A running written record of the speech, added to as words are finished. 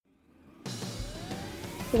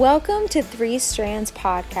Welcome to Three Strands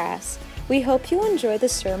Podcast. We hope you enjoy the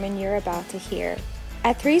sermon you're about to hear.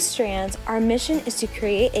 At Three Strands, our mission is to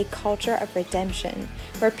create a culture of redemption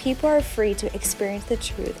where people are free to experience the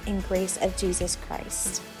truth and grace of Jesus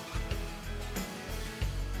Christ.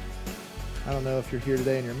 I don't know if you're here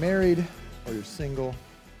today and you're married, or you're single,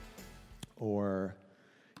 or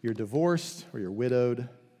you're divorced, or you're widowed.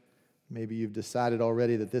 Maybe you've decided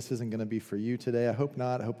already that this isn't going to be for you today. I hope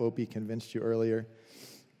not. I hope Opie convinced you earlier.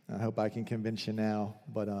 I hope I can convince you now.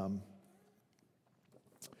 But let's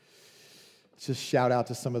just shout out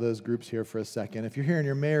to some of those groups here for a second. If you're here and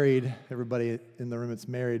you're married, everybody in the room that's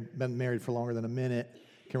married, been married for longer than a minute,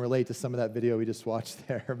 can relate to some of that video we just watched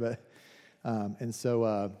there. But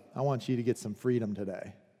I want you to get some freedom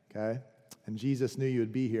today, okay? And Jesus knew you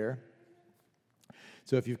would be here.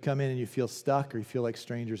 So if you've come in and you feel stuck or you feel like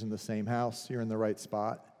strangers in the same house, you're in the right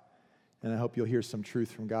spot. And I hope you'll hear some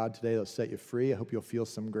truth from God today that'll set you free. I hope you'll feel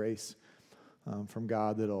some grace from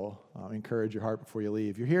God that'll encourage your heart before you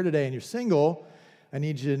leave. If you're here today and you're single, I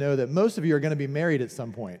need you to know that most of you are going to be married at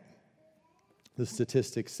some point, the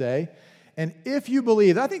statistics say. And if you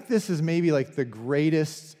believe, I think this is maybe like the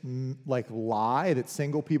greatest lie that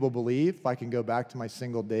single people believe. If I can go back to my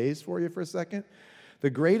single days for you for a second.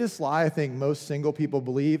 The greatest lie I think most single people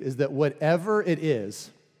believe is that whatever it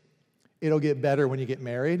is, it'll get better when you get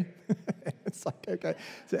married. It's like, okay.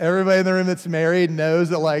 So everybody in the room that's married knows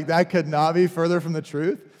that that could not be further from the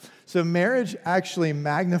truth. So marriage actually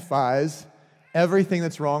magnifies everything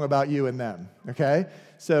that's wrong about you and them, okay?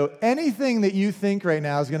 So anything that you think right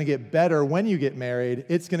now is going to get better when you get married,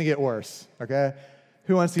 it's going to get worse, okay?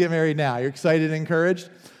 Who wants to get married now? You're excited and encouraged?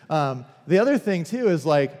 The other thing, too, is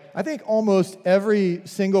I think almost every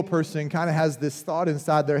single person kind of has this thought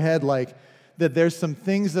inside their head, that there's some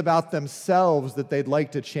things about themselves that they'd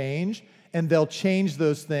like to change, and they'll change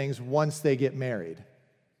those things once they get married.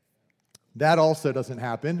 That also doesn't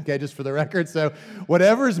happen, okay, just for the record. So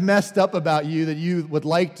whatever's messed up about you that you would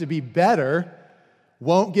like to be better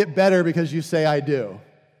won't get better because you say, I do.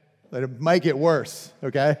 That it might get worse,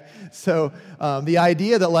 okay? So the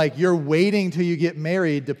idea that you're waiting till you get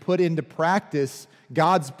married to put into practice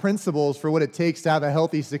God's principles for what it takes to have a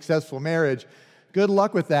healthy, successful marriage, good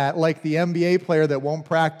luck with that. Like the NBA player that won't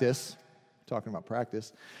practice, talking about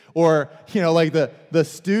practice, or the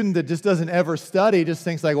student that just doesn't ever study, just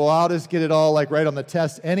thinks well, I'll just get it all right on the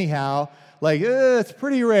test anyhow. It's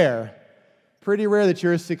pretty rare. Pretty rare that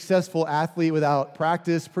you're a successful athlete without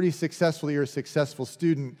practice. Pretty successful that you're a successful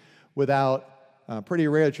student pretty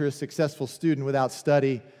rare that you're a successful student without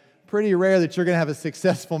study. Pretty rare that you're going to have a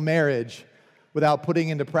successful marriage without putting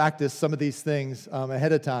into practice some of these things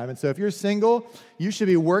ahead of time. And so if you're single, you should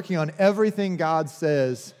be working on everything God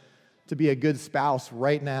says to be a good spouse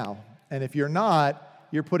right now. And if you're not,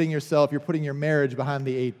 you're putting your marriage behind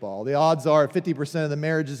the 8 ball. The odds are 50% of the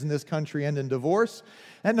marriages in this country end in divorce.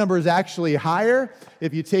 That number is actually higher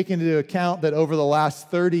if you take into account that over the last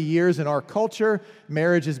 30 years in our culture,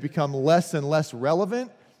 marriage has become less and less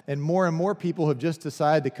relevant, and more people have just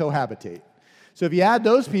decided to cohabitate. So if you add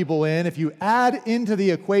those people in, if you add into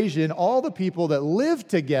the equation all the people that live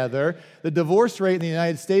together, the divorce rate in the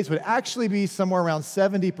United States would actually be somewhere around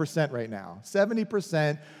 70% right now.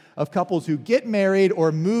 70% of couples who get married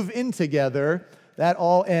or move in together, that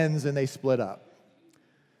all ends and they split up.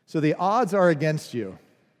 So the odds are against you,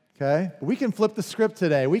 okay? We can flip the script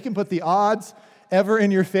today. We can put the odds ever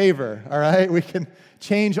in your favor, all right? We can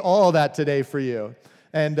change all of that today for you.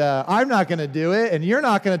 And I'm not going to do it, and you're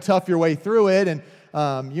not going to tough your way through it,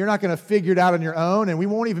 and you're not going to figure it out on your own, and we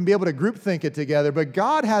won't even be able to group think it together. But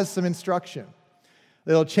God has some instruction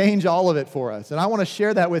that'll change all of it for us. And I want to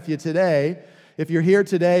share that with you today. If you're here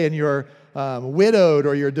today and you're widowed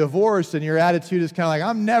or you're divorced and your attitude is kind of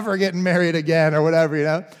I'm never getting married again or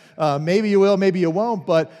whatever, maybe you will, maybe you won't,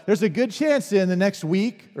 but there's a good chance in the next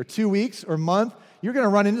week or 2 weeks or month, you're going to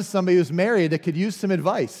run into somebody who's married that could use some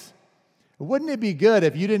advice. Wouldn't it be good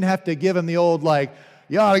if you didn't have to give them the old,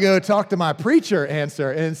 you ought to go talk to my preacher answer,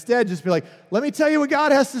 and instead just be let me tell you what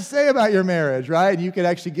God has to say about your marriage, right? And you could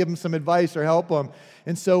actually give them some advice or help them.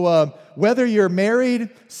 And so whether you're married,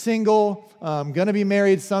 single, going to be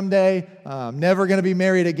married someday, never going to be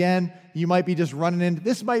married again, you might be just running into,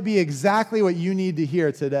 this might be exactly what you need to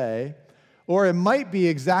hear today, or it might be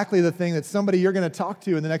exactly the thing that somebody you're going to talk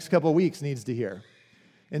to in the next couple of weeks needs to hear.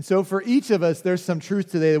 And so for each of us, there's some truth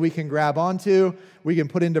today that we can grab onto, we can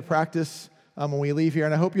put into practice when we leave here.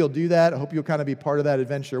 And I hope you'll do that. I hope you'll kind of be part of that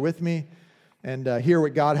adventure with me and hear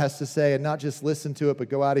what God has to say and not just listen to it, but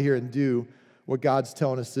go out of here and do what God's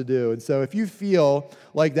telling us to do. And so if you feel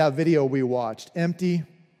like that video we watched, empty,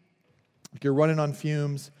 like you're running on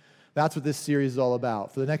fumes, That's what this series is all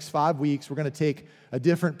about. For the next 5 weeks, we're going to take a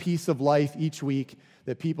different piece of life each week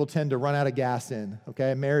that people tend to run out of gas in,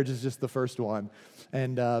 okay? Marriage is just the first one.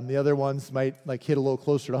 And the other ones might hit a little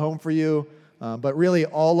closer to home for you, but really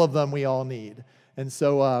all of them we all need. And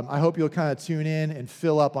so I hope you'll kind of tune in and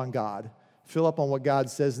fill up on God. Fill up on what God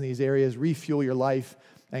says in these areas, refuel your life,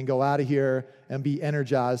 and go out of here and be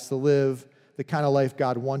energized to live the kind of life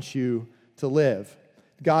God wants you to live.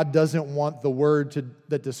 God doesn't want the word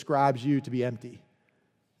that describes you to be empty.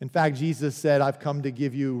 In fact, Jesus said, I've come to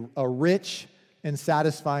give you a rich and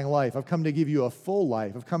satisfying life. I've come to give you a full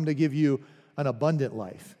life. I've come to give you an abundant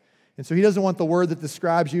life. And so he doesn't want the word that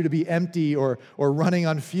describes you to be empty or running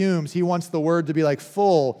on fumes. He wants the word to be like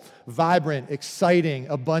full, vibrant, exciting,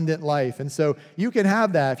 abundant life. And so you can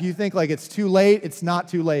have that. If you think like it's too late, it's not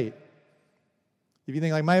too late. If you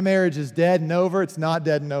think like my marriage is dead and over, it's not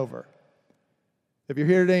dead and over. If you're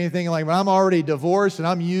here today and you think like, well, I'm already divorced and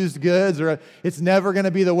I'm used goods, or it's never going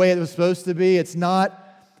to be the way it was supposed to be, it's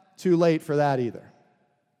not too late for that either.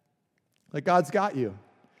 Like God's got you.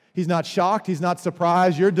 He's not shocked. He's not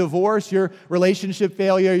surprised. Your divorce, your relationship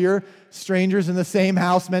failure, your strangers in the same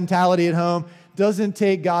house mentality at home doesn't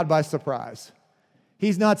take God by surprise.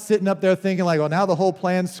 He's not sitting up there thinking like, well, now the whole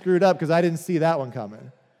plan's screwed up because I didn't see that one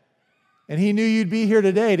coming. And he knew you'd be here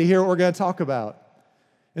today to hear what we're going to talk about.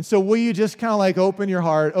 And so will you just kind of like open your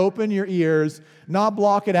heart, open your ears, not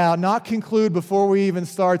block it out, not conclude before we even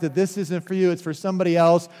start that this isn't for you, it's for somebody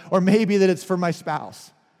else, or maybe that it's for my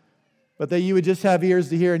spouse. But that you would just have ears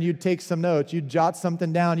to hear and you'd take some notes, you'd jot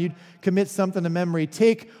something down, you'd commit something to memory.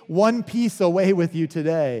 Take one piece away with you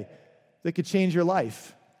today that could change your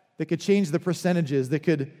life, that could change the percentages, that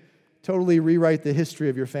could totally rewrite the history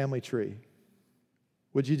of your family tree.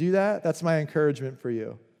 Would you do that? That's my encouragement for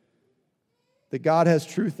you. That God has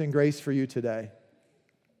truth and grace for you today.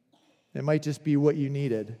 It might just be what you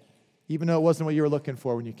needed, even though it wasn't what you were looking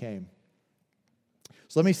for when you came.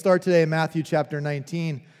 So let me start today in Matthew chapter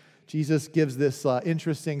 19. Jesus gives this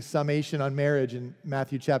interesting summation on marriage in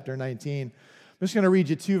Matthew chapter 19. I'm just going to read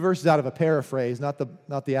you 2 verses out of a paraphrase, not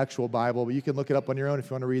the actual Bible, but you can look it up on your own if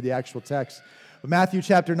you want to read the actual text. But Matthew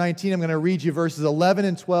chapter 19, I'm going to read you verses 11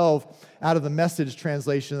 and 12 out of the Message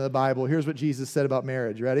translation of the Bible. Here's what Jesus said about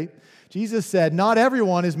marriage. Ready? Jesus said, "Not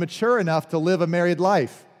everyone is mature enough to live a married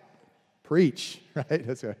life." Preach, right?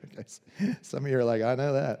 That's right. Some of you are like, I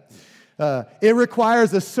know that. It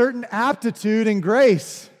requires a certain aptitude and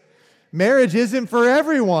grace. Marriage isn't for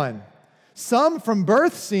everyone. Some from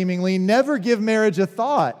birth seemingly never give marriage a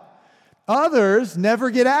thought. Others never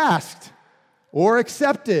get asked or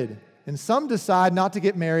accepted. And some decide not to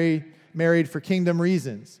get married for kingdom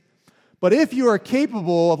reasons. But if you are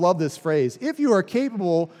capable, I love this phrase, if you are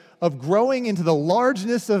capable of growing into the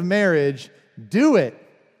largeness of marriage, do it.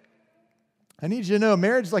 I need you to know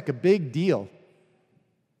marriage is like a big deal.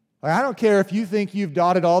 Like, I don't care if you think you've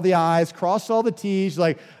dotted all the I's, crossed all the T's,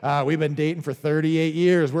 like, we've been dating for 38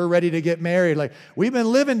 years, we're ready to get married. Like, we've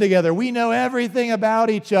been living together, we know everything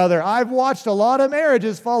about each other. I've watched a lot of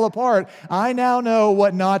marriages fall apart. I now know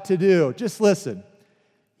what not to do. Just listen,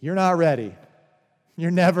 you're not ready.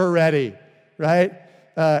 You're never ready, right?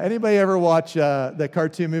 Anybody ever watch that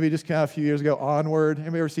cartoon movie just came out a few years ago, Onward?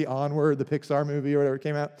 Anybody ever see Onward, the Pixar movie or whatever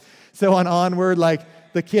came out? So on Onward, like,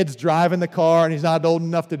 the kid's driving the car, and he's not old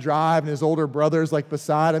enough to drive, and his older brother's like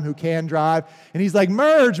beside him who can drive, and he's like,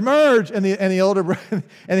 merge, and the older brother,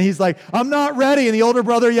 and he's like, I'm not ready, and the older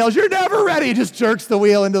brother yells, you're never ready, he just jerks the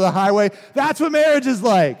wheel into the highway. That's what marriage is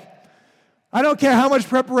like. I don't care how much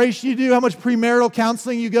preparation you do, how much premarital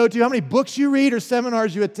counseling you go to, how many books you read or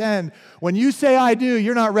seminars you attend. When you say I do,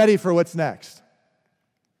 you're not ready for what's next.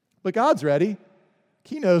 But God's ready.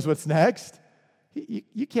 He knows what's next.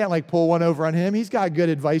 You can't like pull one over on him. He's got good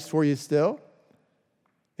advice for you still.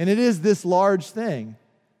 And it is this large thing.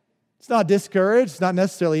 It's not discouraged. It's not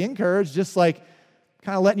necessarily encouraged. Just like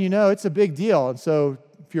kind of letting you know it's a big deal. And so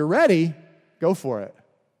if you're ready, go for it.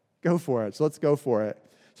 Go for it. So let's go for it.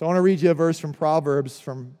 So I want to read you a verse from Proverbs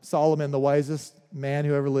from Solomon, the wisest man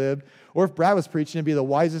who ever lived. Or if Brad was preaching, it'd be the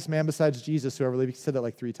wisest man besides Jesus who ever lived. He said that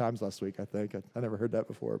like 3 times last week, I think. I never heard that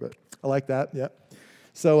before, but I like that. Yeah.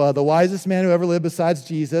 So the wisest man who ever lived besides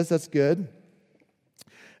Jesus, that's good.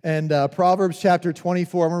 And Proverbs chapter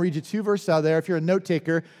 24, I'm going to read you 2 verses out of there. If you're a note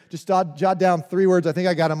taker, just jot down 3 words. I think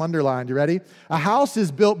I got them underlined. You ready? A house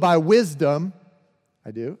is built by wisdom.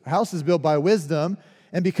 I do. A house is built by wisdom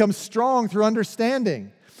and becomes strong through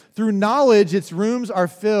understanding. Through knowledge, its rooms are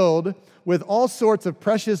filled with all sorts of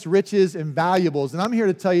precious riches and valuables. And I'm here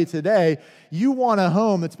to tell you today, you want a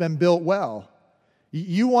home that's been built well.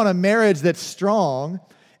 You want a marriage that's strong,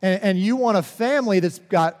 And you want a family that's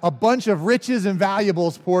got a bunch of riches and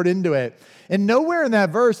valuables poured into it. And nowhere in that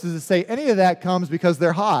verse does it say any of that comes because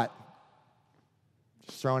they're hot.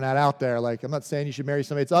 Just throwing that out there. Like, I'm not saying you should marry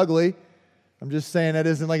somebody that's ugly. I'm just saying that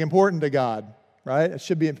isn't like important to God, right? It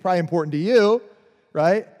should be probably important to you,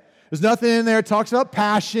 right? There's nothing in there that talks about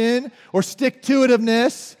passion or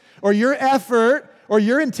stick-to-itiveness or your effort or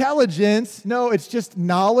your intelligence. No, it's just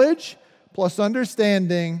knowledge plus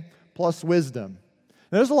understanding plus wisdom.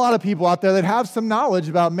 There's a lot of people out there that have some knowledge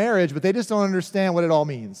about marriage, but they just don't understand what it all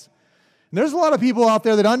means. And there's a lot of people out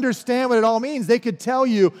there that understand what it all means. They could tell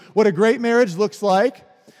you what a great marriage looks like.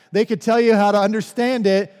 They could tell you how to understand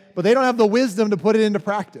it, but they don't have the wisdom to put it into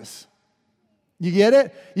practice. You get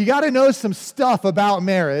it? You got to know some stuff about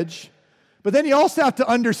marriage, but then you also have to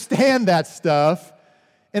understand that stuff,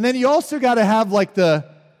 and then you also got to have like the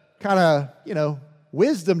kind of,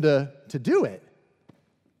 wisdom to do it.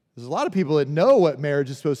 There's a lot of people that know what marriage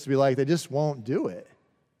is supposed to be like. They just won't do it,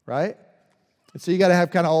 right? And so you got to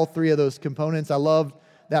have kind of all three of those components. I love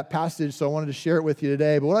that passage, so I wanted to share it with you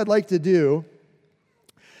today. But what I'd like to do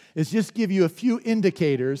is just give you a few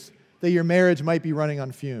indicators that your marriage might be running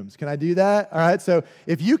on fumes. Can I do that? All right, so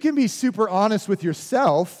if you can be super honest with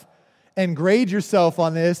yourself and grade yourself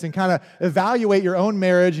on this and kind of evaluate your own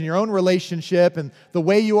marriage and your own relationship and the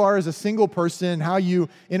way you are as a single person, how you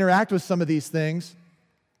interact with some of these things,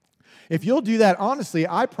 if you'll do that honestly,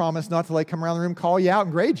 I promise not to come around the room, call you out,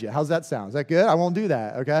 and grade you. How's that sound? Is that good? I won't do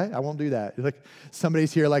that, okay? I won't do that. Like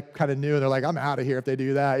somebody's here kind of new, and they're like, I'm out of here if they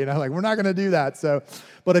do that. We're not going to do that. So,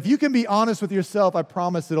 but if you can be honest with yourself, I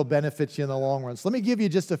promise it'll benefit you in the long run. So let me give you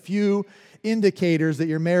just a few indicators that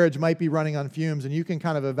your marriage might be running on fumes, and you can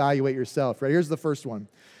kind of evaluate yourself. Right? Here's the first one.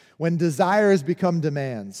 When desires become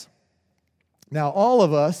demands. Now, all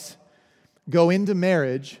of us go into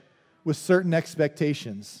marriage with certain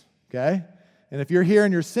expectations. Okay? And if you're here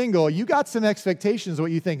and you're single, you got some expectations of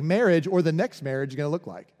what you think marriage or the next marriage is going to look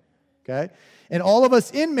like. Okay? And all of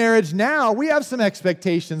us in marriage now, we have some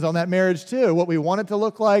expectations on that marriage too. What we want it to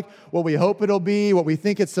look like, what we hope it'll be, what we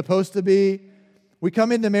think it's supposed to be. We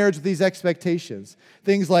come into marriage with these expectations.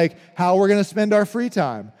 Things like how we're going to spend our free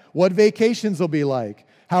time, what vacations will be like,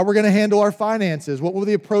 how we're going to handle our finances, what will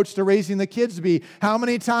the approach to raising the kids be, how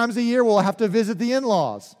many times a year we'll have to visit the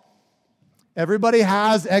in-laws. Everybody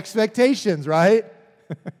has expectations, right?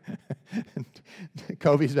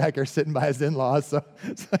 Kobe's back here sitting by his in-laws, so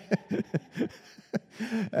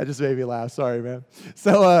that just made me laugh. Sorry, man.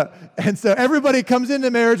 So everybody comes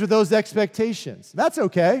into marriage with those expectations. That's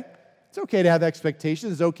okay. It's okay to have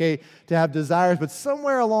expectations. It's okay to have desires, but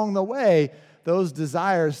somewhere along the way, those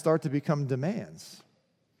desires start to become demands.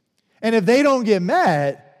 And if they don't get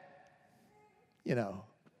met, and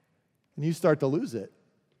you start to lose it.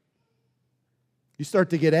 You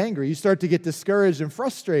start to get angry. You start to get discouraged and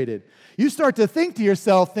frustrated. You start to think to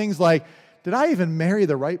yourself things like, did I even marry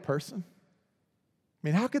the right person? I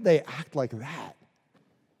mean, how could they act like that?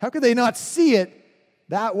 How could they not see it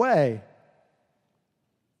that way?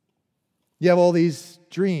 You have all these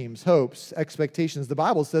dreams, hopes, expectations. The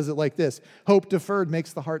Bible says it like this: hope deferred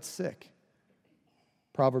makes the heart sick.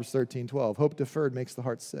 Proverbs 13:12. Hope deferred makes the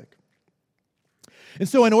heart sick. And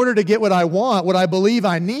so in order to get what I want, what I believe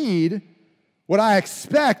I need, what I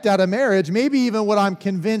expect out of marriage, maybe even what I'm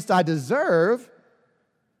convinced I deserve,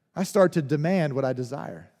 I start to demand what I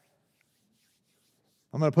desire.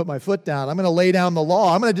 I'm going to put my foot down. I'm going to lay down the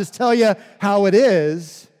law. I'm going to just tell you how it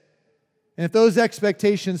is. And if those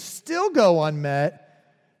expectations still go unmet,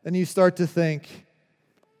 then you start to think,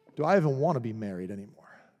 do I even want to be married anymore?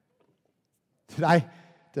 Did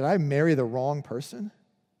I marry the wrong person?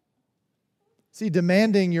 See,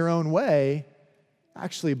 demanding your own way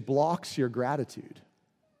actually blocks your gratitude.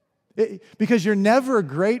 Because you're never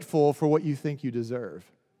grateful for what you think you deserve.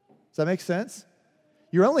 Does that make sense?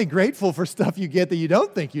 You're only grateful for stuff you get that you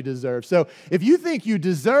don't think you deserve. So if you think you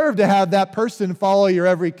deserve to have that person follow your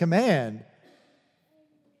every command,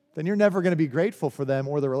 then you're never going to be grateful for them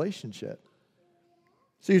or the relationship.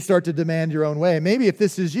 So you start to demand your own way. Maybe if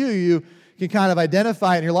this is you, you can kind of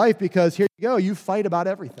identify it in your life because here you go, you fight about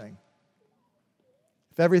everything.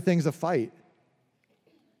 If everything's a fight,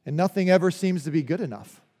 and nothing ever seems to be good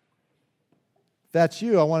enough. If that's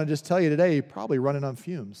you, I want to just tell you today, you're probably running on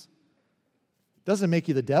fumes. It doesn't make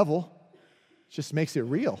you the devil. It just makes it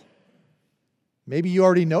real. Maybe you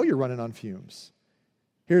already know you're running on fumes.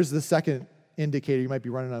 Here's the second indicator you might be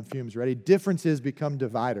running on fumes. Ready? Differences become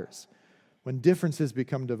dividers. When differences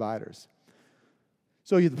become dividers.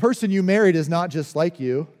 So the person you married is not just like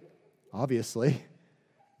you, obviously.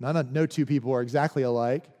 No two people are exactly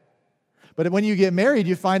alike. But when you get married,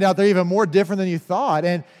 you find out they're even more different than you thought.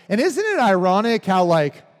 And isn't it ironic how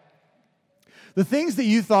The things that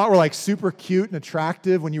you thought were like super cute and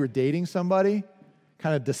attractive when you were dating somebody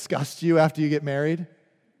kind of disgust you after you get married.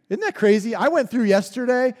 Isn't that crazy? I went through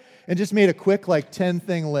yesterday and just made a quick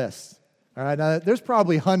 10-thing list. All right, now there's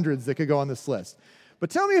probably hundreds that could go on this list. But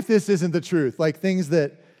tell me if this isn't the truth, like things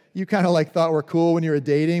that you kind of thought were cool when you were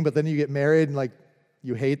dating, but then you get married and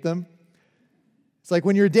you hate them. It's like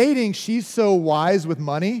when you're dating, she's so wise with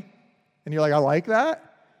money, and you're like, I like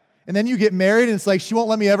that. And then you get married, and it's like, she won't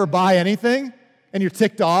let me ever buy anything, and you're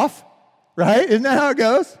ticked off, right? Isn't that how it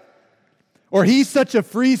goes? Or he's such a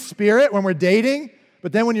free spirit when we're dating,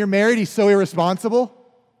 but then when you're married, he's so irresponsible,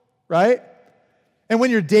 right? And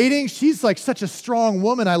when you're dating, she's like such a strong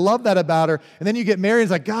woman. I love that about her. And then you get married,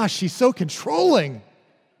 it's like, gosh, she's so controlling,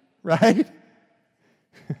 right?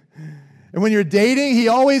 And when you're dating, he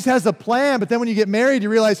always has a plan, but then when you get married, you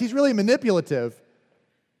realize he's really manipulative.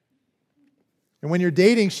 And when you're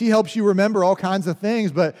dating, she helps you remember all kinds of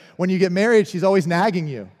things, but when you get married, she's always nagging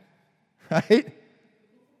you, right?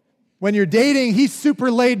 When you're dating, he's super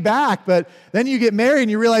laid back, but then you get married and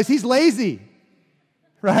you realize he's lazy,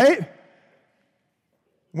 right?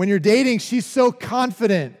 When you're dating, she's so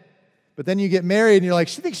confident, but then you get married and you're like,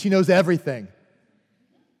 she thinks she knows everything.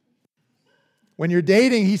 When you're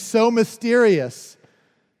dating, he's so mysterious,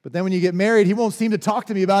 but then when you get married, he won't seem to talk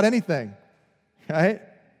to me about anything, right?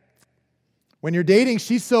 When you're dating,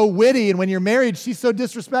 she's so witty, and when you're married, she's so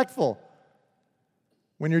disrespectful.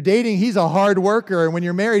 When you're dating, he's a hard worker, and when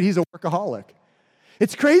you're married, he's a workaholic.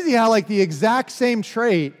 It's crazy how the exact same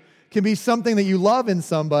trait can be something that you love in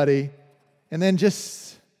somebody, and then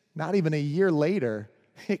just not even a year later,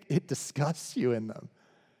 it disgusts you in them,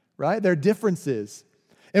 right? There are differences.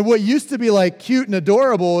 And what used to be cute and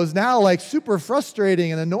adorable is now super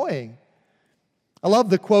frustrating and annoying. I love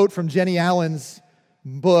the quote from Jenny Allen's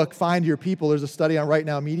book, Find Your People. There's a study on Right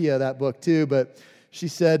Now Media, that book too, but she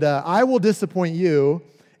said, I will disappoint you,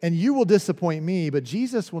 and you will disappoint me, but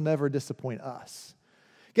Jesus will never disappoint us.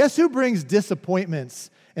 Guess who brings disappointments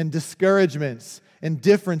and discouragements and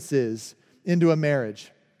differences into a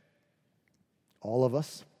marriage? All of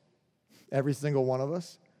us. Every single one of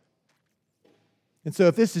us. And so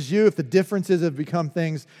if this is you, if the differences have become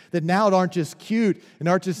things that now aren't just cute and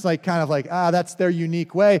aren't just that's their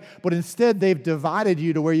unique way, but instead they've divided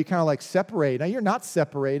you to where you kind of separate. Now you're not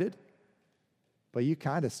separated, but you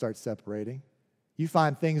kind of start separating. You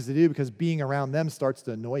find things to do because being around them starts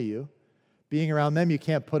to annoy you. Being around them, you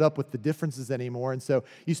can't put up with the differences anymore, and so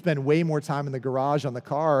you spend way more time in the garage on the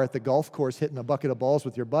car or at the golf course hitting a bucket of balls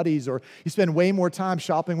with your buddies, or you spend way more time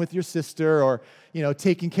shopping with your sister or,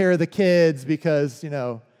 taking care of the kids because,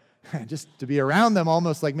 just to be around them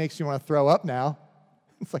almost makes you want to throw up now.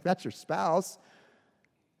 It's that's your spouse.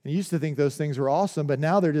 And you used to think those things were awesome, but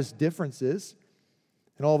now they're just differences,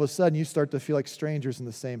 and all of a sudden you start to feel like strangers in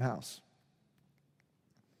the same house.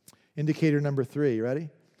 Indicator number 3, you ready?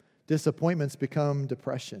 Disappointments become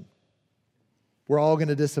depression. We're all going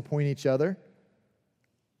to disappoint each other.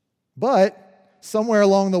 But somewhere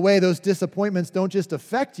along the way, those disappointments don't just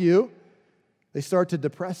affect you, they start to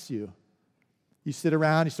depress you. You sit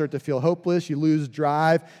around, you start to feel hopeless, you lose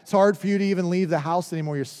drive. It's hard for you to even leave the house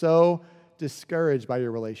anymore. You're so discouraged by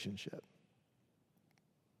your relationship.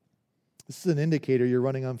 This is an indicator you're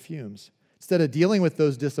running on fumes. Instead of dealing with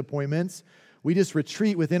those disappointments, we just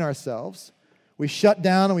retreat within ourselves. We shut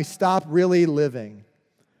down and we stop really living.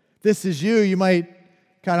 If this is you, you might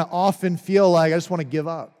kind of often feel like, I just want to give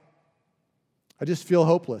up. I just feel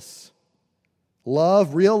hopeless.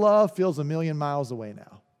 Love, real love, feels a million miles away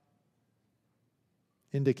now.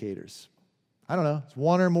 Indicators. I don't know, is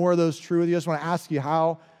one or more of those true with you? I just want to ask you,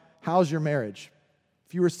 how's your marriage?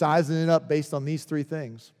 If you were sizing it up based on these 3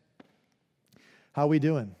 things, how are we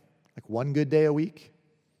doing? One good day a week?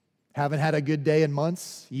 Haven't had a good day in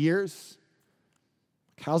months, years?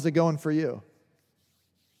 How's it going for you?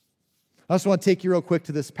 I just want to take you real quick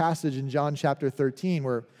to this passage in John chapter 13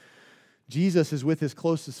 where Jesus is with his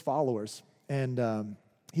closest followers, and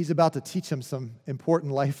he's about to teach them some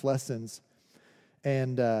important life lessons.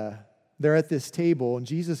 And they're at this table, and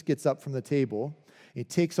Jesus gets up from the table. He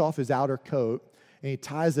takes off his outer coat, and he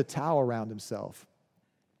ties a towel around himself.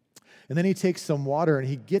 And then he takes some water, and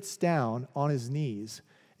he gets down on his knees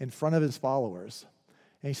in front of his followers,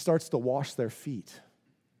 and he starts to wash their feet.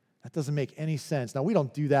 That doesn't make any sense. Now, we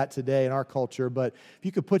don't do that today in our culture, but if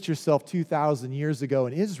you could put yourself 2,000 years ago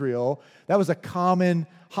in Israel, that was a common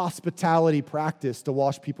hospitality practice to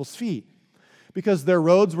wash people's feet because their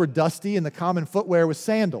roads were dusty and the common footwear was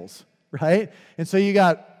sandals, right? And so you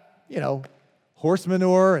got, horse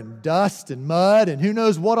manure and dust and mud and who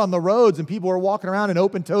knows what on the roads, and people are walking around in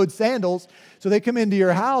open-toed sandals. So they come into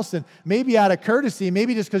your house, and maybe out of courtesy,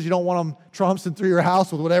 maybe just because you don't want them trouncing through your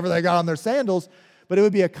house with whatever they got on their sandals, but it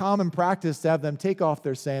would be a common practice to have them take off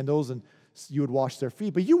their sandals and you would wash their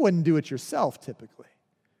feet. But you wouldn't do it yourself typically.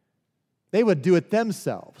 They would do it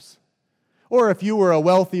themselves. Or if you were a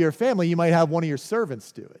wealthier family, you might have one of your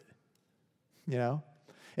servants do it. You know?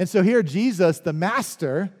 And so here Jesus, the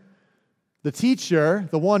master, the teacher,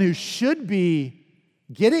 the one who should be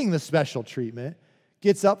getting the special treatment,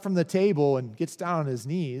 gets up from the table and gets down on his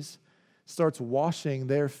knees, starts washing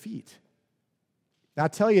their feet. Now, I'll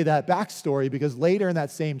tell you that backstory because later in that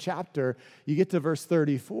same chapter, you get to verse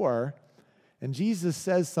 34, and Jesus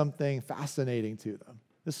says something fascinating to them.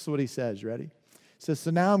 This is what he says. Ready? He says, "So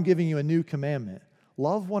now I'm giving you a new commandment.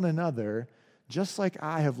 Love one another just like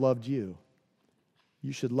I have loved you.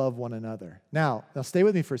 You should love one another." Now stay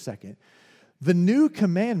with me for a second. The new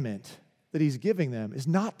commandment that he's giving them is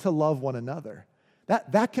not to love one another.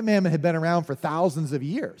 That commandment had been around for thousands of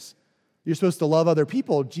years. You're supposed to love other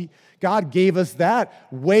people. God gave us that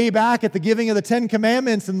way back at the giving of the 10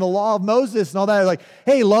 Commandments and the law of Moses and all that. Like,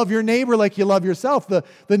 hey, love your neighbor like you love yourself.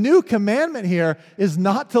 The new commandment here is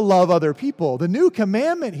not to love other people. The new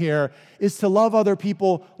commandment here is to love other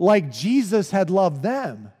people like Jesus had loved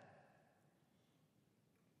them.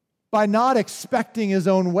 By not expecting his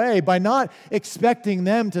own way, by not expecting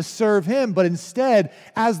them to serve him, but instead,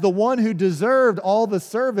 as the one who deserved all the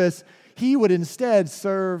service, he would instead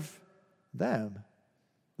serve them.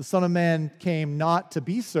 The Son of Man came not to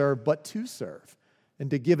be served, but to serve, and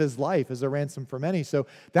to give his life as a ransom for many. So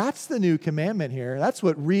that's the new commandment here. That's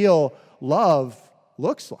what real love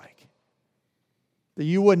looks like. That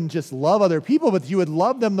you wouldn't just love other people, but you would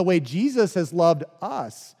love them the way Jesus has loved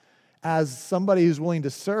us, as somebody who's willing to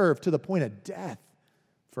serve to the point of death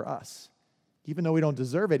for us, even though we don't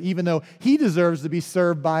deserve it, even though he deserves to be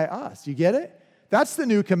served by us. You get it? That's the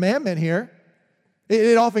new commandment here.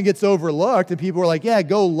 It often gets overlooked, and people are like, yeah,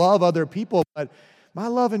 go love other people, but am I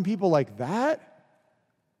loving people like that?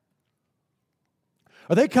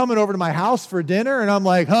 Are they coming over to my house for dinner, and I'm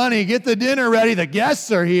like, honey, get the dinner ready, the guests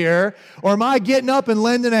are here, or am I getting up and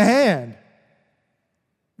lending a hand?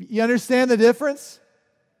 You understand the difference?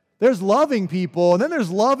 There's loving people, and then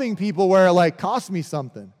there's loving people where it like costs me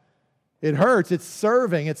something. It hurts, it's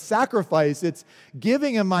serving, it's sacrifice, it's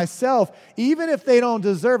giving of myself, even if they don't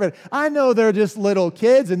deserve it. I know they're just little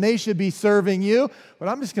kids and they should be serving you, but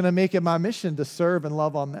I'm just going to make it my mission to serve and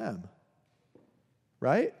love on them.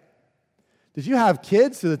 Right? Did you have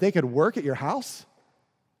kids so that they could work at your house?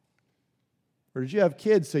 Or did you have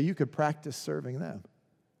kids so you could practice serving them?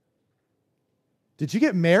 Did you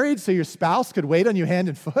get married so your spouse could wait on you hand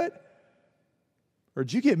and foot? Or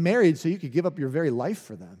did you get married so you could give up your very life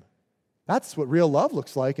for them? That's what real love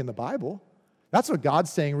looks like in the Bible. That's what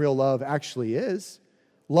God's saying real love actually is.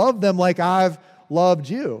 Love them like I've loved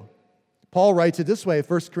you. Paul writes it this way,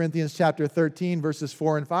 1 Corinthians chapter 13, verses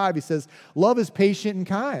 4 and 5. He says, love is patient and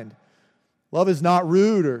kind. Love is not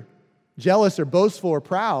rude or jealous or boastful or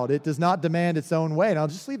proud. It does not demand its own way. And I'll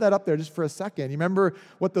just leave that up there just for a second. You remember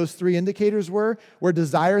what those three indicators were? Where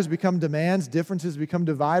desires become demands, differences become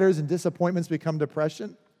dividers, and disappointments become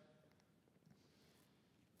depression.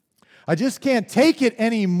 I just can't take it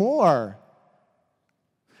anymore.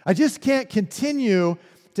 I just can't continue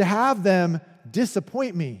to have them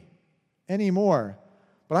disappoint me anymore.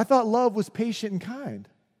 But I thought love was patient and kind.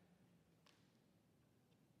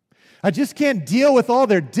 I just can't deal with all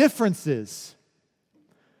their differences.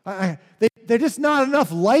 They're just not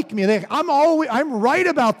enough like me. I'm right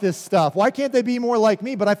about this stuff. Why can't they be more like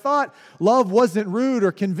me? But I thought love wasn't rude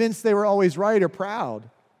or convinced they were always right or proud.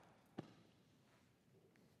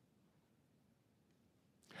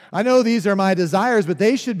 I know these are my desires, but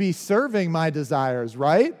they should be serving my desires,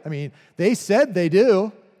 right? I mean, they said they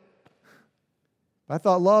do. I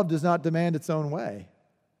thought love does not demand its own way.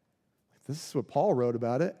 This is what Paul wrote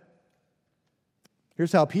about it.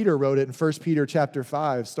 Here's how Peter wrote it in 1 Peter chapter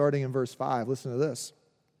 5, starting in verse 5. Listen to this.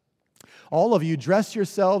 All of you dress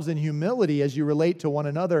yourselves in humility as you relate to one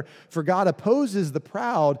another, for God opposes the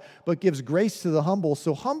proud, but gives grace to the humble.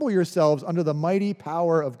 So humble yourselves under the mighty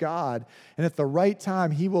power of God, and at the right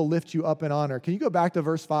time he will lift you up in honor. Can you go back to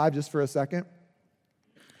verse 5 just for a second?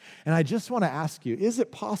 And I just want to ask you, is it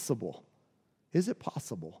possible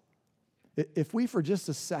if we for just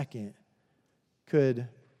a second could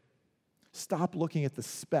stop looking at the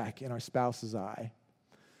speck in our spouse's eye,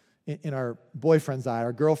 in our boyfriend's eye,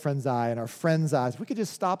 our girlfriend's eye, and our friend's eyes? We could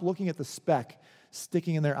just stop looking at the speck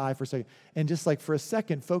sticking in their eye for a second and just like for a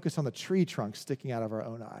second focus on the tree trunk sticking out of our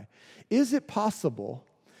own eye. Is it possible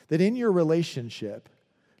that in your relationship,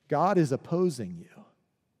 God is opposing you,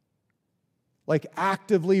 like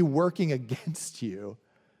actively working against you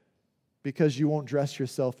because you won't dress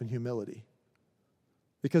yourself in humility.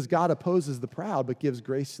 Because God opposes the proud but gives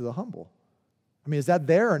grace to the humble. I mean, is that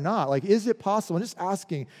there or not? Like, is it possible? I'm just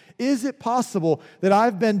asking, is it possible that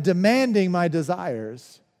I've been demanding my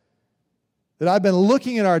desires, that I've been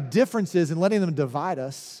looking at our differences and letting them divide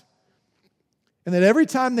us, and that every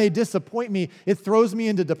time they disappoint me, it throws me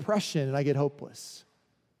into depression and I get hopeless?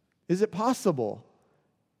 Is it possible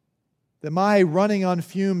that my running on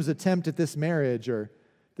fumes attempt at this marriage or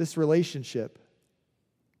this relationship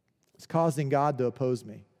is causing God to oppose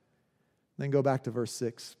me? Then go back to verse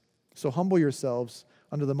 6. So humble yourselves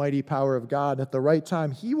under the mighty power of God, and at the right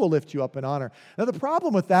time, He will lift you up in honor. Now, the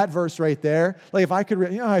problem with that verse right there, like if I could,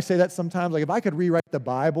 you know how I say that sometimes, like if I could rewrite the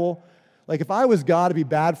Bible, like if I was God, it'd be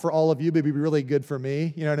bad for all of you, but it'd be really good for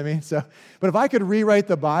me, you know what I mean? But if I could rewrite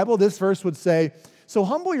the Bible, this verse would say, so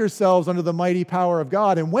humble yourselves under the mighty power of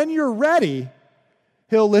God, and when you're ready,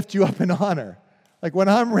 He'll lift you up in honor. Like when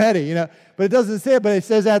I'm ready, you know. But it doesn't say it, but it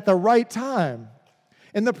says at the right time.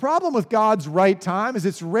 And the problem with God's right time is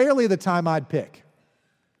it's rarely the time I'd pick.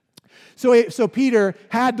 So Peter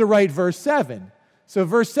had to write verse 7. So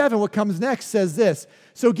verse 7, what comes next, says this.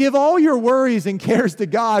 So give all your worries and cares to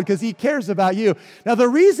God because He cares about you. Now the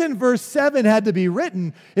reason verse 7 had to be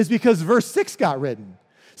written is because verse 6 got written.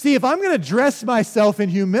 See, if I'm going to dress myself in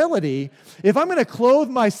humility, if I'm going to clothe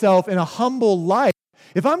myself in a humble life,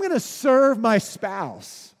 if I'm going to serve my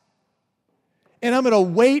spouse, and I'm going to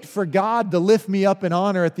wait for God to lift me up in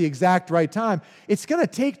honor at the exact right time, it's going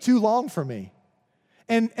to take too long for me.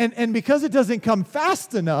 And because it doesn't come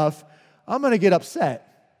fast enough, I'm going to get upset.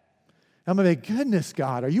 I'm going to be, goodness,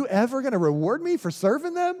 God, are you ever going to reward me for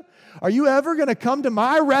serving them? Are you ever going to come to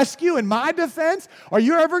my rescue and my defense? Are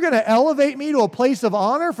you ever going to elevate me to a place of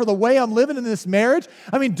honor for the way I'm living in this marriage?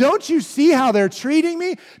 I mean, don't you see how they're treating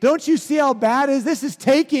me? Don't you see how bad it is? This is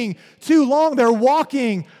taking too long. They're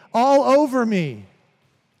walking all over me.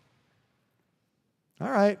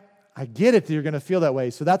 All right, I get it that you're going to feel that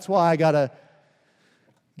way. So that's why I got to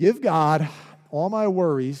give God all my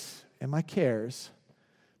worries and my cares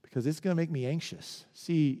because it's going to make me anxious.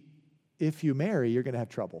 See, if you marry, you're going to have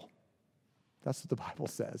trouble. That's what the Bible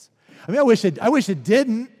says. I mean, I wish it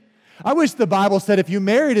didn't. I wish the Bible said if you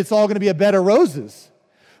married, it's all going to be a bed of roses.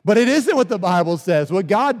 But it isn't what the Bible says. What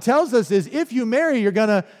God tells us is if you marry, you're going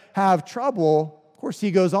to have trouble. Of course,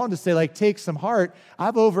 He goes on to say, like, take some heart.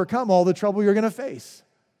 I've overcome all the trouble you're going to face.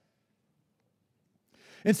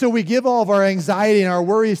 And so we give all of our anxiety and our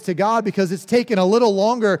worries to God because it's taken a little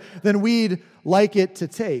longer than we'd like it to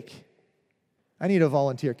take. I need a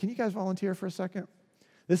volunteer. Can you guys volunteer for a second?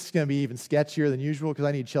 This is going to be even sketchier than usual because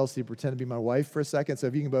I need Chelsea to pretend to be my wife for a second. So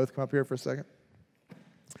if you can both come up here for a second.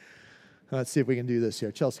 Let's see if we can do this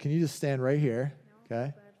here. Chelsea, can you just stand right here?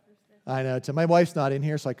 Okay. I know. My wife's not in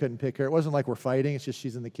here, so I couldn't pick her. It wasn't like we're fighting. It's just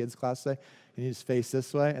she's in the kids' class today. And you just face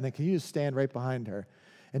this way. And then can you just stand right behind her?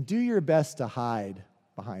 And do your best to hide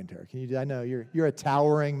behind her. Can you? I know you're a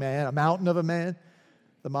towering man, a mountain of a man,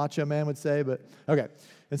 the macho man would say. But okay.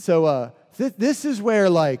 And so this is where,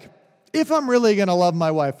 like, if I'm really going to love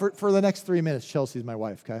my wife, for the next 3 minutes, Chelsea's my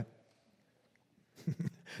wife, okay?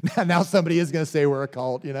 Now somebody is going to say we're a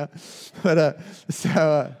cult, you know? But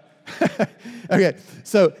okay,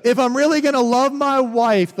 so if I'm really going to love my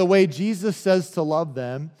wife the way Jesus says to love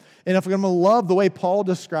them, and if I'm going to love the way Paul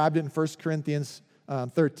described it in 1 Corinthians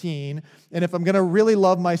 13, and if I'm going to really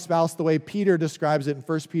love my spouse the way Peter describes it in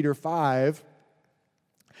 1 Peter 5,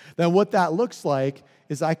 then what that looks like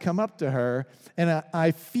is I come up to her and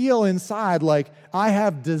I feel inside like I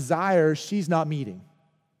have desires she's not meeting,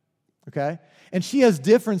 okay? And she has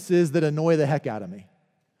differences that annoy the heck out of me.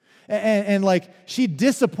 And like, she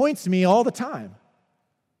disappoints me all the time.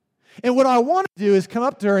 And what I want to do is come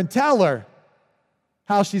up to her and tell her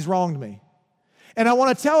how she's wronged me. And I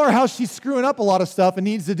want to tell her how she's screwing up a lot of stuff and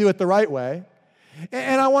needs to do it the right way.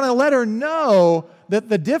 And I want to let her know that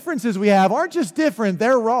the differences we have aren't just different,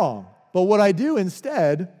 they're wrong. But what I do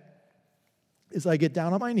instead is I get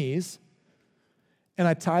down on my knees and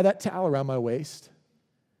I tie that towel around my waist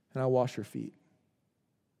and I wash her feet.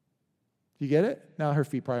 You get it? Now her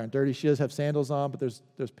feet probably aren't dirty. She does have sandals on, but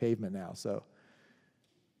there's pavement now. So,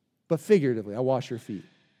 but figuratively, I wash her feet.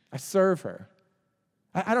 I serve her.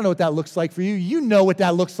 I don't know what that looks like for you. You know what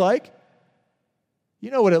that looks like.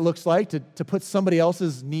 You know what it looks like to put somebody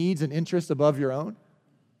else's needs and interests above your own.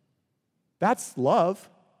 That's love.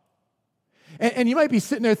 And you might be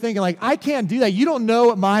sitting there thinking, like, I can't do that. You don't know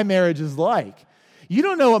what my marriage is like. You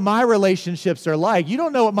don't know what my relationships are like. You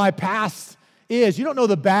don't know what my past is. You don't know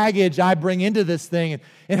the baggage I bring into this thing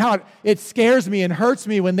and how it scares me and hurts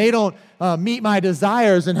me when they don't meet my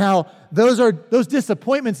desires, and how those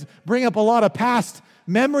disappointments bring up a lot of past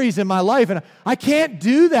memories in my life. And I can't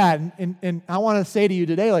do that. And I want to say to you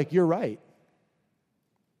today, like, you're right.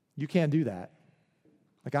 You can't do that.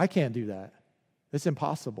 Like, I can't do that. It's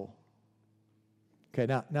impossible. Okay,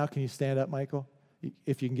 now can you stand up, Michael?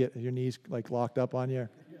 If you can get your knees like locked up on you.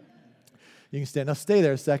 You can stand. Now stay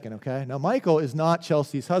there a second, okay? Now Michael is not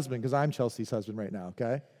Chelsea's husband, because I'm Chelsea's husband right now,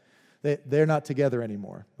 okay? They're not together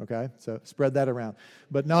anymore, okay? So spread that around.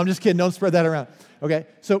 But no, I'm just kidding. Don't spread that around, okay?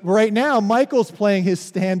 So right now, Michael's playing his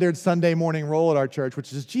standard Sunday morning role at our church,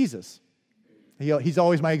 which is Jesus. He's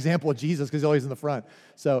always my example of Jesus because he's always in the front.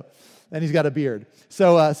 So, and he's got a beard.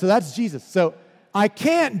 So that's Jesus. So I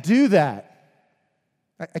can't do that.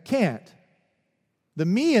 I can't. The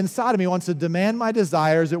me inside of me wants to demand my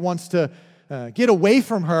desires. It wants to get away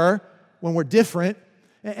from her when we're different.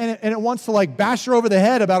 And it wants to like bash her over the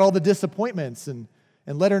head about all the disappointments and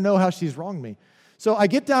let her know how she's wronged me. So I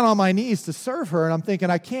get down on my knees to serve her, and I'm thinking,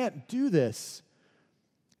 I can't do this.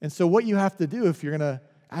 And so what you have to do if you're going to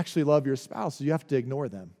actually love your spouse is you have to ignore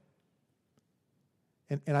them.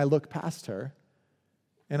 And I look past her,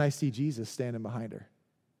 and I see Jesus standing behind her.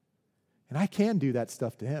 And I can do that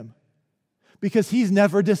stuff to him because he's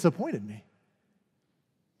never disappointed me.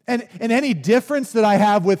 And any difference that I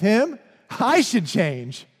have with him, I should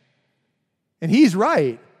change. And he's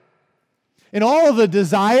right. And all of the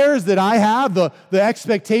desires that I have, the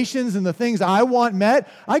expectations and the things I want met,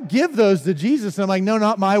 I give those to Jesus. And I'm like, no,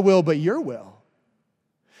 not my will, but your will.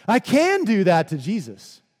 I can do that to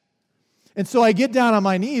Jesus. And so I get down on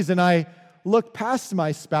my knees and I look past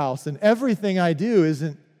my spouse, and everything I do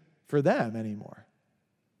isn't for them anymore.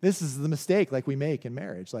 This is the mistake like we make in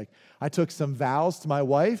marriage. Like, I took some vows to my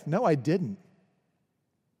wife. No, I didn't.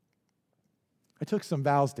 I took some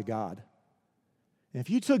vows to God. And if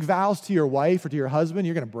you took vows to your wife or to your husband,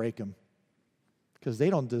 you're going to break them because they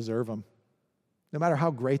don't deserve them, no matter how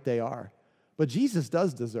great they are. But Jesus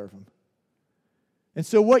does deserve them. And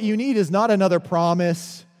so what you need is not another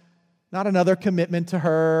promise, not another commitment to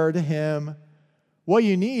her, to him. What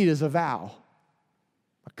you need is a vow,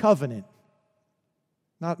 a covenant,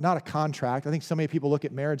 not a contract. I think so many people look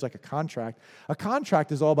at marriage like a contract. A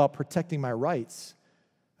contract is all about protecting my rights.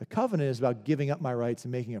 A covenant is about giving up my rights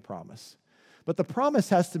and making a promise. But the promise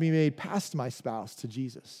has to be made past my spouse to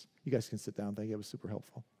Jesus. You guys can sit down. Thank you. It was super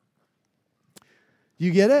helpful. Do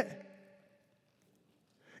you get it?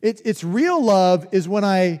 It's real love is when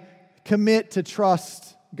I commit to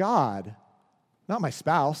trust God, not my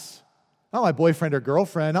spouse, not my boyfriend or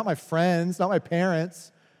girlfriend, not my friends, not my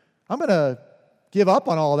parents. I'm going to give up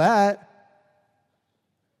on all that.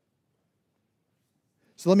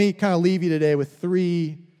 So let me kind of leave you today with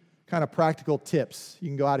 3 kind of practical tips you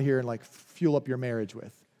can go out here and like fuel up your marriage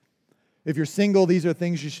with. If you're single, these are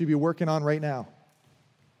things you should be working on right now.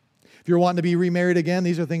 If you're wanting to be remarried again,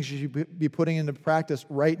 these are things you should be putting into practice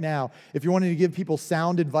right now. If you're wanting to give people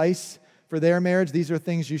sound advice for their marriage, these are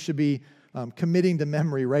things you should be committing to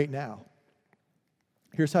memory right now.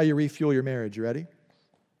 Here's how you refuel your marriage. You ready?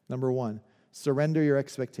 Number 1, surrender your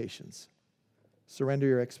expectations. Surrender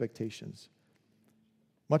your expectations.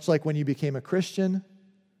 Much like when you became a Christian,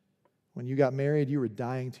 when you got married, you were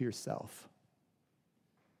dying to yourself.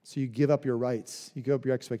 So you give up your rights. You give up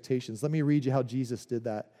your expectations. Let me read you how Jesus did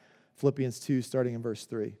that. Philippians 2, starting in verse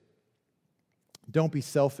 3. Don't be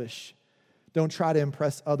selfish. Don't try to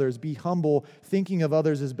impress others. Be humble, thinking of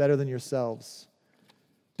others as better than yourselves.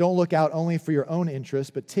 Don't look out only for your own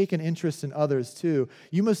interest, but take an interest in others too.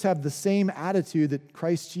 You must have the same attitude that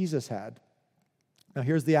Christ Jesus had. Now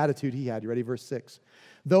here's the attitude he had. You ready? Verse 6.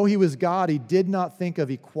 Though he was God, he did not think of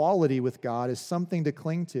equality with God as something to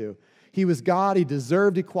cling to. He was God. He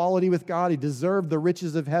deserved equality with God. He deserved the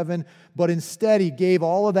riches of heaven. But instead, he gave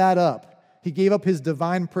all of that up. He gave up his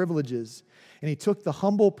divine privileges. And he took the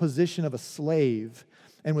humble position of a slave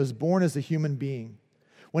and was born as a human being.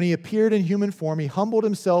 When he appeared in human form, he humbled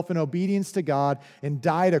himself in obedience to God and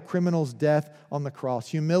died a criminal's death on the cross.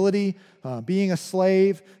 Humility, being a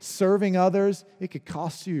slave, serving others, it could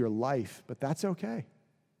cost you your life, but that's okay.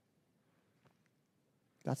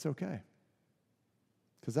 That's okay.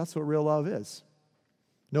 Because that's what real love is.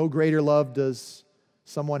 No greater love does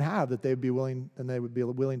someone have that they would be willing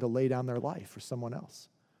to lay down their life for someone else.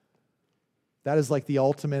 That is like the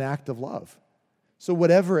ultimate act of love. So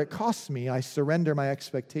whatever it costs me, I surrender my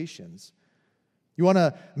expectations. You want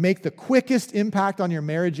to make the quickest impact on your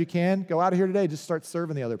marriage you can? Go out of here today, just start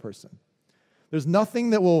serving the other person. There's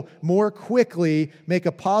nothing that will more quickly make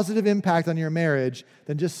a positive impact on your marriage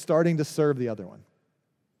than just starting to serve the other one.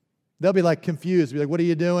 They'll be like confused, be like, what are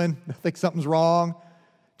you doing? They'll think something's wrong.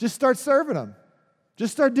 Just start serving them.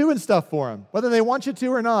 Just start doing stuff for them, whether they want you to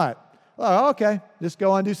or not. Oh, okay, just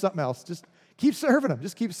go on and do something else. Just keep serving them.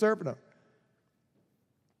 Just keep serving them.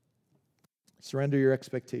 Surrender your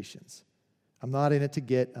expectations. I'm not in it to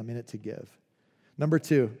get, I'm in it to give. Number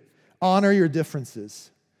 2, honor your differences.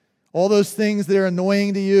 All those things that are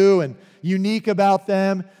annoying to you and unique about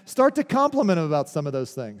them, start to compliment them about some of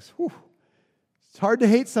those things. Whew. It's hard to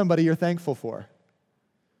hate somebody you're thankful for.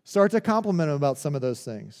 Start to compliment them about some of those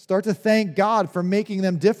things. Start to thank God for making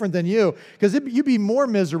them different than you, because you'd be more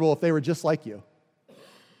miserable if they were just like you.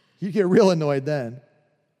 You'd get real annoyed then.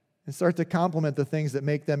 And start to compliment the things that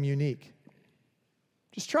make them unique.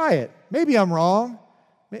 Just try it. Maybe I'm wrong.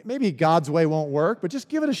 Maybe God's way won't work, but just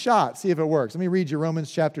give it a shot. See if it works. Let me read you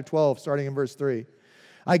Romans chapter 12, starting in verse 3.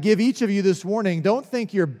 I give each of you this warning. Don't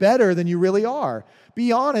think you're better than you really are.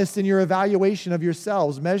 Be honest in your evaluation of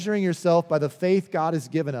yourselves, measuring yourself by the faith God has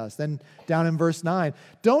given us. Then down in verse 9,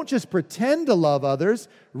 don't just pretend to love others,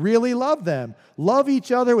 really love them. Love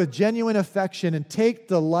each other with genuine affection and take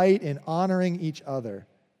delight in honoring each other.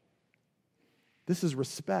 This is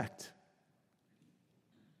respect.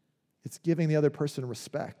 It's giving the other person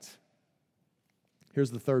respect.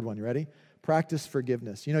 Here's the third one. You ready? Practice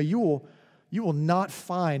forgiveness. You will not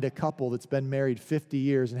find a couple that's been married 50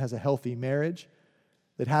 years and has a healthy marriage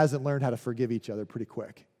that hasn't learned how to forgive each other pretty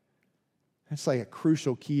quick. It's like a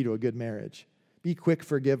crucial key to a good marriage. Be quick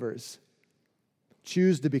forgivers.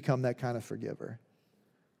 Choose to become that kind of forgiver.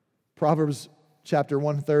 Proverbs chapter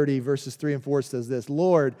 130, verses 3 and 4 says this,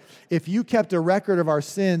 Lord, if you kept a record of our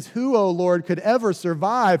sins, who, O Lord, could ever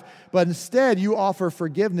survive? But instead you offer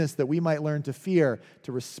forgiveness that we might learn to fear,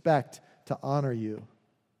 to respect, to honor you.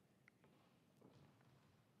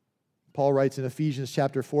 Paul writes in Ephesians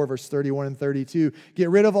chapter 4, verse 31 and 32, get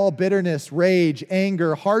rid of all bitterness, rage,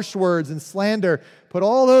 anger, harsh words, and slander. Put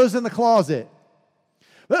all those in the closet.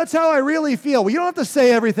 That's how I really feel. Well, you don't have to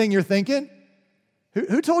say everything you're thinking.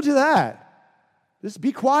 Who told you that? Just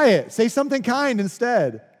be quiet. Say something kind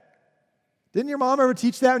instead. Didn't your mom ever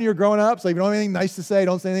teach that when you were growing up? So if you don't have anything nice to say,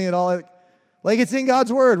 don't say anything at all. Like it's in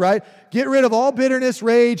God's word, right? Get rid of all bitterness,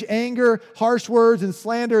 rage, anger, harsh words, and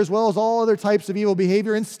slander, as well as all other types of evil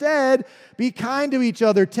behavior. Instead, be kind to each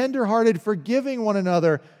other, tenderhearted, forgiving one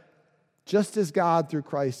another, just as God through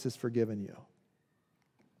Christ has forgiven you.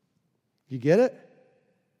 You get it?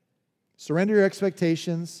 Surrender your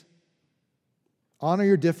expectations. Honor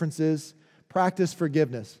your differences. Practice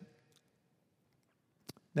forgiveness.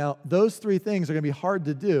 Now, those 3 things are going to be hard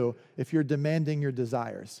to do if you're demanding your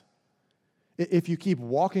desires. If you keep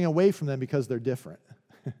walking away from them because they're different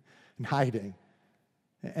and hiding.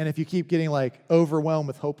 And if you keep getting overwhelmed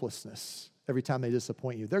with hopelessness every time they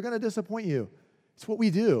disappoint you, they're going to disappoint you. It's what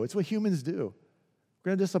we do. It's what humans do. We're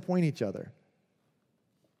going to disappoint each other.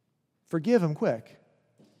 Forgive them quick.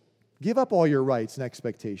 Give up all your rights and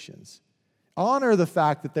expectations. Honor the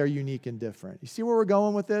fact that they're unique and different. You see where we're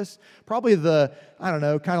going with this? Probably the, kind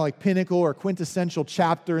of like pinnacle or quintessential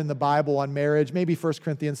chapter in the Bible on marriage. Maybe 1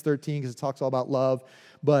 Corinthians 13 because it talks all about love.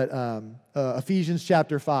 But Ephesians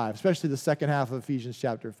chapter 5, especially the second half of Ephesians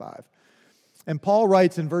chapter 5. And Paul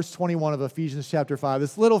writes in verse 21 of Ephesians chapter 5,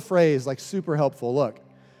 this little phrase, super helpful. Look,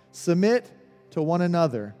 submit to one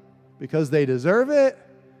another because they deserve it,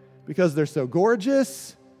 because they're so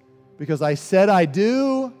gorgeous, because I said I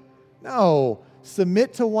do. No,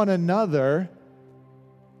 submit to one another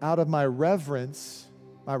out of my reverence,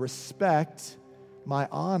 my respect, my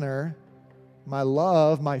honor, my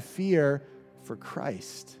love, my fear for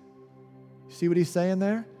Christ. You see what he's saying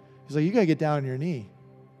there? He's like, you got to get down on your knee.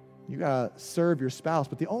 You got to serve your spouse.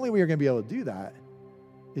 But the only way you're going to be able to do that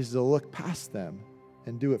is to look past them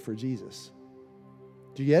and do it for Jesus.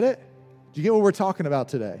 Do you get it? Do you get what we're talking about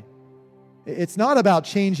today? It's not about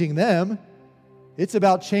changing them. It's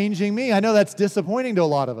about changing me. I know that's disappointing to a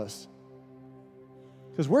lot of us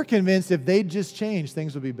because we're convinced if they'd just change,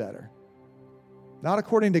 things would be better. Not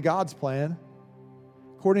according to God's plan.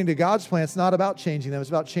 According to God's plan, it's not about changing them. It's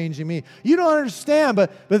about changing me. You don't understand,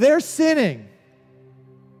 but they're sinning.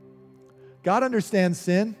 God understands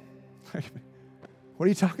sin. What are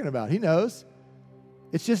you talking about? He knows.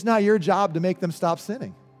 It's just not your job to make them stop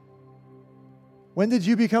sinning. When did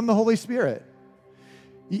you become the Holy Spirit?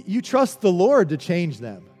 You trust the Lord to change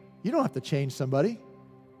them. You don't have to change somebody.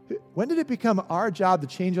 When did it become our job to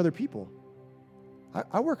change other people?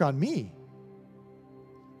 I work on me.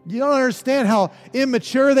 You don't understand how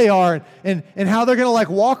immature they are and how they're going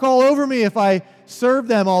to walk all over me if I serve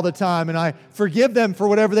them all the time and I forgive them for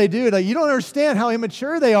whatever they do. You don't understand how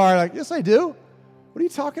immature they are. Yes, I do. What are you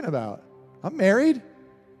talking about? I'm married.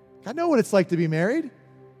 I know what it's like to be married.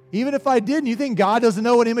 Even if I didn't, you think God doesn't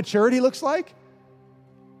know what immaturity looks like?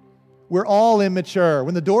 We're all immature.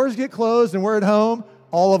 When the doors get closed and we're at home,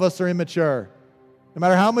 all of us are immature. No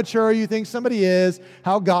matter how mature you think somebody is,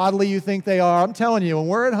 how godly you think they are, I'm telling you, when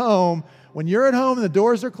we're at home, when you're at home and the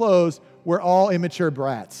doors are closed, we're all immature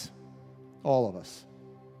brats. All of us.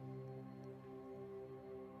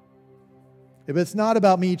 But it's not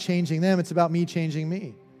about me changing them, it's about me changing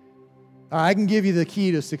me. All right, I can give you the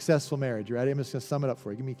key to a successful marriage. You ready? I'm just going to sum it up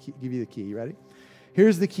for you. Give you the key. You ready?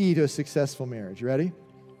 Here's the key to a successful marriage. You ready?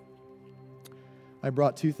 I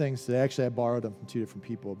brought two things today. Actually, I borrowed them from two different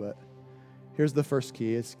people, but here's the first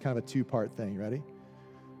key. It's kind of a two-part thing. You ready?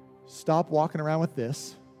 Stop walking around with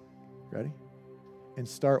this. Ready? And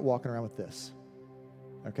start walking around with this.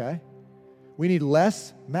 Okay? We need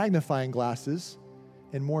less magnifying glasses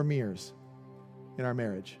and more mirrors in our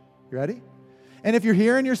marriage. You ready? And if you're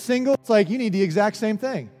here and you're single, it's like you need the exact same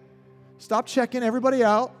thing. Stop checking everybody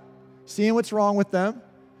out, seeing what's wrong with them,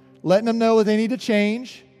 letting them know that they need to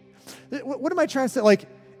change. What am I trying to say? Like,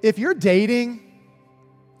 if you're dating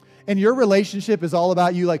and your relationship is all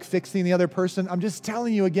about you like fixing the other person, I'm just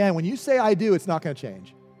telling you again, when you say I do, it's not going to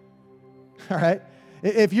change. All right?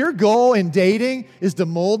 If your goal in dating is to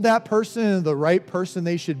mold that person into the right person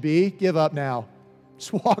they should be, give up now.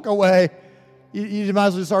 Just walk away. You might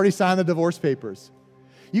as well just already sign the divorce papers.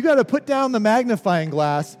 You got to put down the magnifying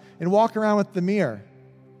glass and walk around with the mirror.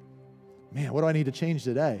 Man, what do I need to change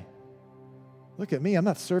today? Look at me, I'm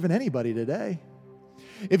not serving anybody today.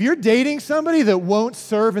 If you're dating somebody that won't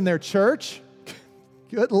serve in their church,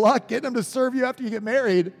 good luck getting them to serve you after you get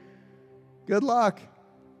married. Good luck.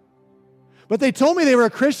 But they told me they were a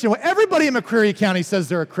Christian. Well, everybody in McCreary County says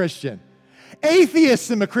they're a Christian. Atheists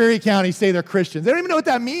in McCreary County say they're Christians. They don't even know what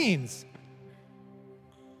that means.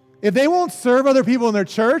 If they won't serve other people in their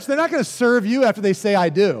church, they're not going to serve you after they say, I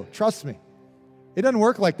do. Trust me. It doesn't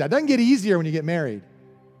work like that. It doesn't get easier when you get married.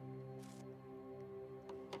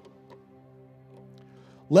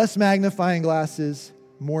 Less magnifying glasses,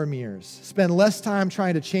 more mirrors. Spend less time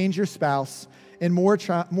trying to change your spouse and more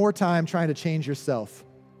time trying to change yourself.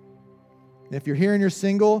 And if you're here and you're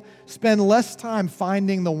single, spend less time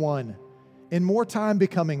finding the one and more time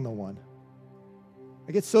becoming the one.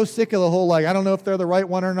 I get so sick of the whole, I don't know if they're the right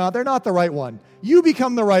one or not. They're not the right one. You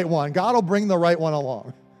become the right one. God will bring the right one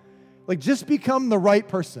along. Just become the right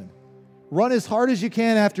person. Run as hard as you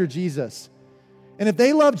can after Jesus. And if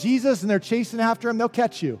they love Jesus and they're chasing after him, they'll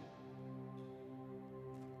catch you.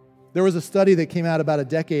 There was a study that came out about a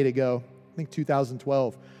decade ago, I think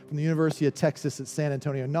 2012, from the University of Texas at San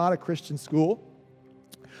Antonio, not a Christian school,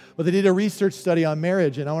 but they did a research study on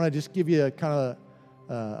marriage, and I want to just give you a kind of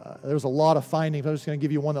there was a lot of findings. I'm just going to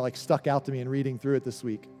give you one that stuck out to me in reading through it this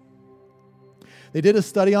week. They did a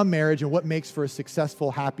study on marriage and what makes for a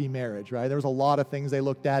successful, happy marriage, right? There was a lot of things they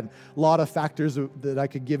looked at, a lot of factors that I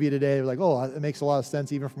could give you today. They were like, oh, it makes a lot of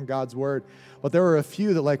sense even from God's word. But there were a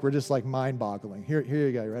few that were just mind-boggling. Here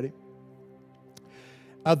you go. You ready?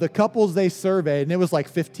 Of the couples they surveyed, and it was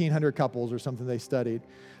 1,500 couples or something they studied.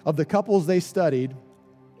 Of the couples they studied,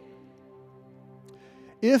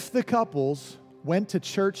 if the couples went to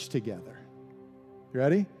church together, you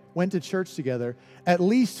ready? Went to church together at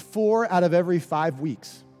least 4 out of every 5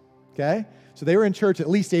 weeks, okay? So they were in church at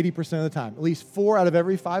least 80% of the time, at least 4 out of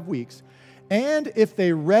every 5 weeks. And if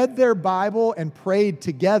they read their Bible and prayed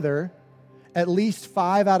together at least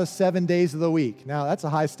 5 out of 7 days of the week. Now, that's a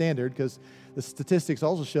high standard because the statistics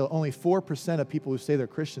also show only 4% of people who say they're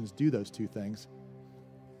Christians do those two things.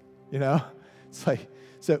 You know?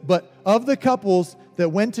 But of the couples that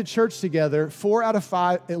went to church together,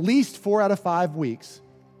 at least 4 out of 5 weeks,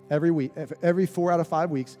 every 4 out of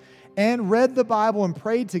 5 weeks, and read the Bible and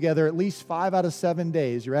prayed together at least 5 out of 7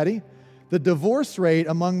 days. You ready? The divorce rate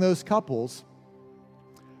among those couples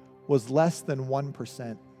was less than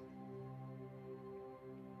 1%.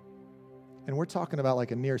 And we're talking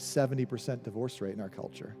about a near 70% divorce rate in our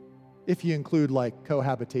culture, if you include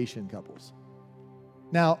cohabitation couples.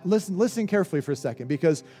 Now, listen carefully for a second,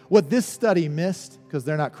 because what this study missed, because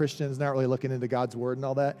they're not Christians, not really looking into God's word and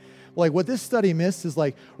all that, what this study missed is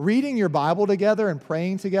reading your Bible together and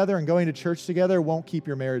praying together and going to church together won't keep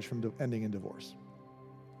your marriage from ending in divorce.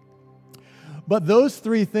 But those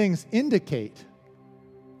 3 things indicate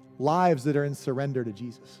lives that are in surrender to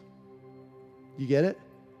Jesus. You get it?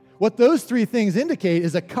 What those 3 things indicate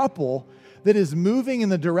is a couple that is moving in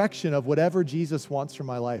the direction of whatever Jesus wants from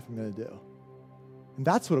my life, I'm going to do. And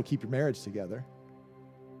that's what will keep your marriage together.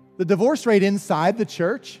 The divorce rate inside the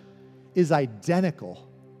church is identical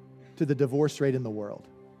to the divorce rate in the world.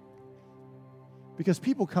 Because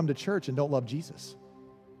people come to church and don't love Jesus.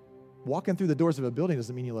 Walking through the doors of a building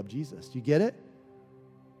doesn't mean you love Jesus. Do you get it?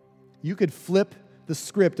 you could flip the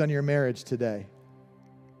script on your marriage today.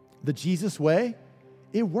 The Jesus way,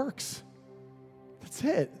 it works. That's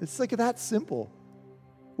it. It's like that simple.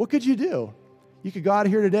 What could you do? You could go out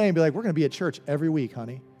of here today and be like, we're going to be at church every week,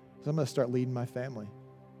 honey, because I'm going to start leading my family.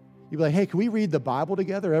 You'd be like, hey, can we read the Bible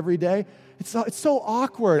together every day? It's so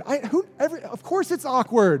awkward. Of course it's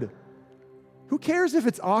awkward. Who cares if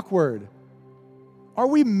it's awkward? Are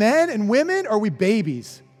we men and women or are we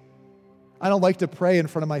babies? I don't like to pray in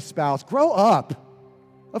front of my spouse. Grow up.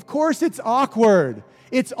 Of course it's awkward.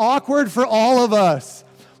 It's awkward for all of us.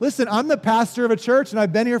 Listen, I'm the pastor of a church and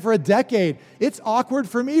I've been here for a decade. It's awkward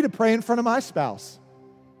for me to pray in front of my spouse.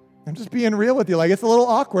 I'm just being real with you. Like, it's a little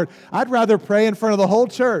awkward. I'd rather pray in front of the whole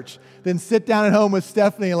church than sit down at home with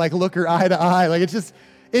Stephanie and like look her eye to eye. Like,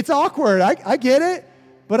 it's awkward. I get it,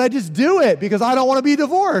 but I just do it because I don't want to be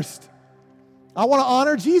divorced. I want to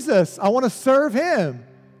honor Jesus. I want to serve him.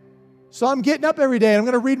 So I'm getting up every day and I'm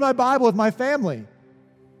going to read my Bible with my family.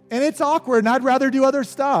 And it's awkward and I'd rather do other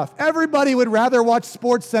stuff. Everybody would rather watch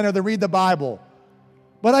SportsCenter than read the Bible.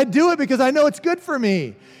 But I do it because I know it's good for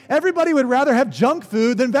me. Everybody would rather have junk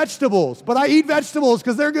food than vegetables, but I eat vegetables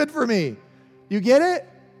because they're good for me. You get it?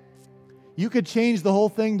 You could change the whole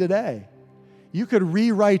thing today. You could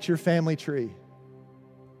rewrite your family tree.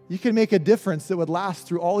 You could make a difference that would last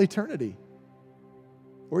through all eternity.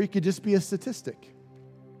 Or you could just be a statistic.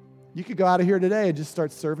 You could go out of here today and just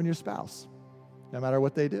start serving your spouse, no matter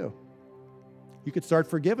what they do. You could start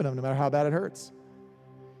forgiving them, no matter how bad it hurts.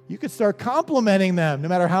 You could start complimenting them, no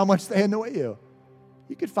matter how much they annoy you.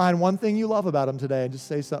 You could find one thing you love about them today and just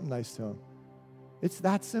say something nice to them. It's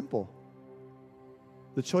that simple.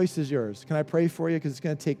 The choice is yours. Can I pray for you? Because it's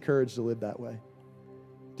going to take courage to live that way.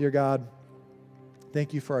 Dear God,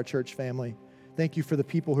 thank you for our church family. Thank you for the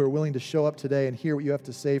people who are willing to show up today and hear what you have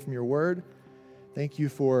to say from your word. Thank you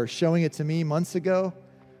for showing it to me months ago,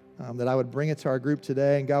 that I would bring it to our group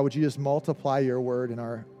today. And God, would you just multiply your word in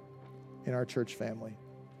our church family?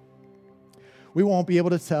 We won't be able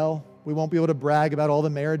to tell. We won't be able to brag about all the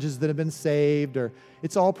marriages that have been saved, or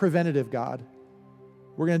it's all preventative, God.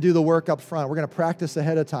 We're going to do the work up front. We're going to practice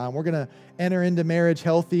ahead of time. We're going to enter into marriage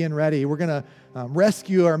healthy and ready. We're going to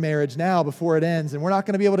rescue our marriage now before it ends, and we're not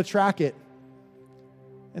going to be able to track it.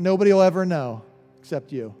 And nobody will ever know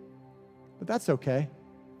except you. But that's okay,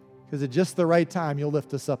 because at just the right time, you'll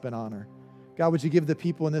lift us up in honor. God, would you give the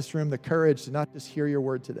people in this room the courage to not just hear your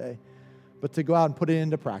word today, but to go out and put it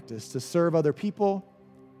into practice, to serve other people,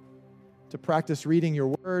 to practice reading your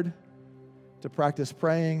word, to practice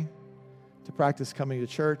praying, to practice coming to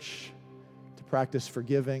church, to practice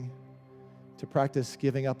forgiving, to practice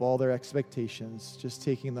giving up all their expectations, just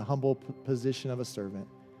taking the humble position of a servant.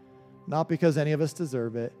 Not because any of us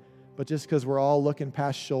deserve it, but just because we're all looking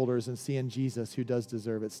past shoulders and seeing Jesus, who does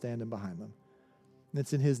deserve it, standing behind them. And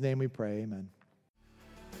it's in his name we pray, amen.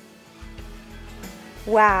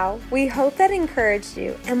 Wow, we hope that encouraged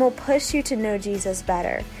you and will push you to know Jesus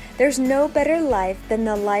better. There's no better life than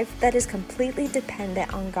the life that is completely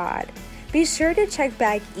dependent on God. Be sure to check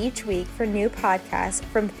back each week for new podcasts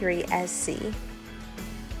from 3SC.